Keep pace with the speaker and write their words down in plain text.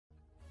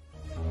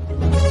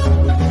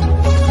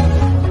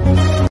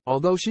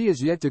Although she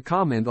is yet to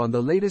comment on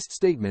the latest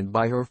statement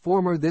by her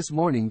former This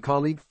Morning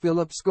colleague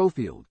Phillip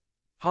Schofield,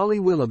 Holly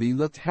Willoughby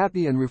looked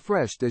happy and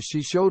refreshed as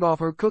she showed off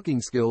her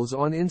cooking skills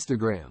on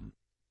Instagram.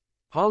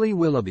 Holly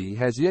Willoughby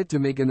has yet to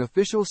make an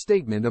official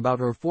statement about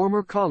her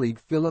former colleague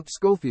Phillip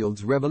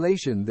Schofield's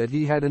revelation that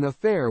he had an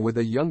affair with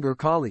a younger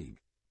colleague.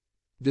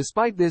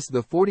 Despite this,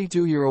 the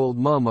 42-year-old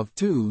mum of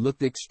two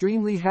looked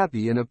extremely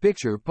happy in a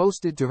picture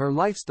posted to her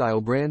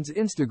lifestyle brand's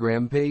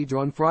Instagram page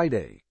on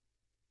Friday.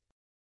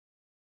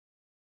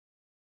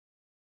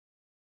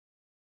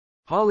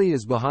 Holly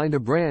is behind a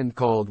brand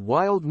called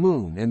Wild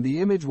Moon, and the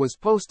image was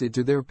posted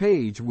to their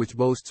page, which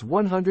boasts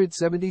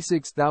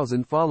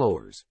 176,000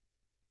 followers.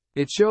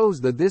 It shows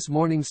the This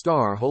Morning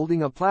star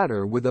holding a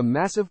platter with a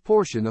massive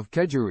portion of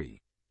kedgeree.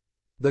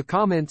 The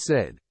comment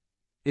said,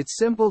 "It's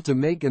simple to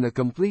make and a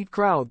complete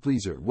crowd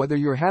pleaser whether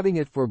you're having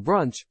it for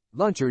brunch,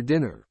 lunch or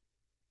dinner.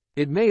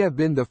 It may have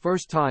been the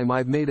first time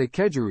I've made a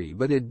kedgeree,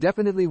 but it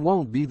definitely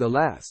won't be the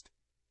last."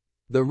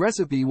 The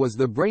recipe was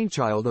the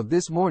brainchild of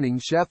This Morning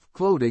chef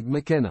Clodagh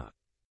McKenna.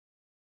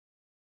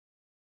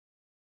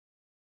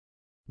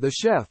 The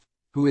chef,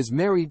 who is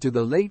married to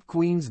the late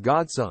Queen's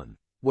godson,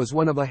 was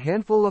one of a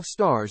handful of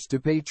stars to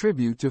pay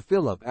tribute to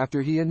Phillip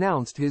after he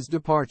announced his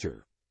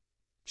departure.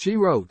 She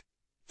wrote,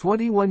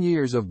 21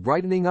 years of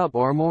brightening up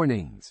our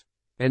mornings.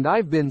 And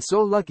I've been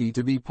so lucky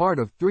to be part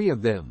of 3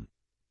 of them.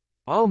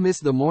 I'll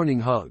miss the morning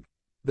hug,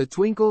 the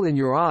twinkle in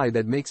your eye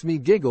that makes me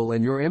giggle,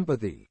 and your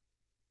empathy.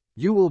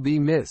 You will be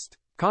missed.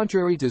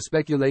 Contrary to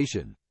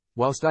speculation,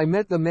 whilst I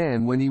met the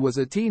man when he was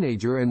a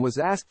teenager and was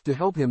asked to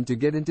help him to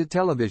get into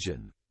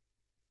television.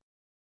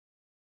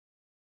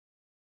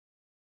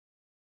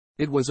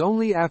 It was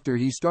only after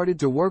he started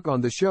to work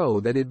on the show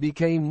that it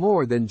became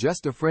more than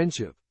just a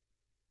friendship.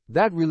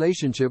 That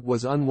relationship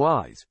was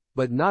unwise,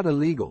 but not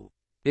illegal.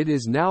 It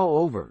is now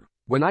over.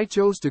 When I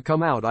chose to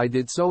come out, I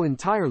did so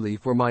entirely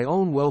for my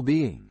own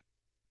well-being.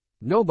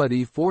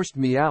 Nobody forced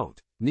me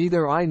out.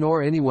 Neither I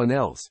nor anyone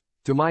else,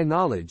 to my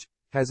knowledge,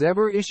 has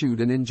ever issued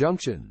an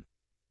injunction.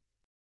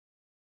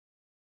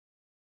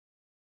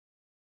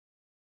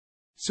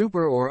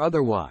 Super or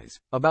otherwise,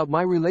 about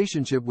my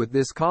relationship with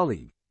this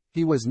colleague.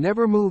 He was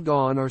never moved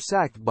on or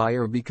sacked by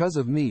or because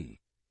of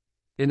me.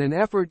 In an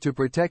effort to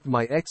protect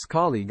my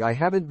ex-colleague, I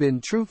haven't been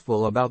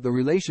truthful about the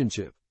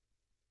relationship.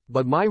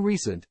 But my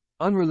recent,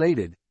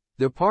 unrelated,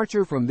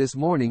 departure from This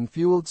Morning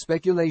fueled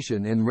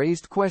speculation and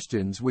raised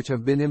questions which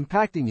have been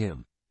impacting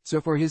him, so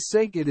for his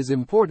sake it is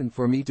important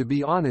for me to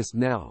be honest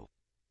now.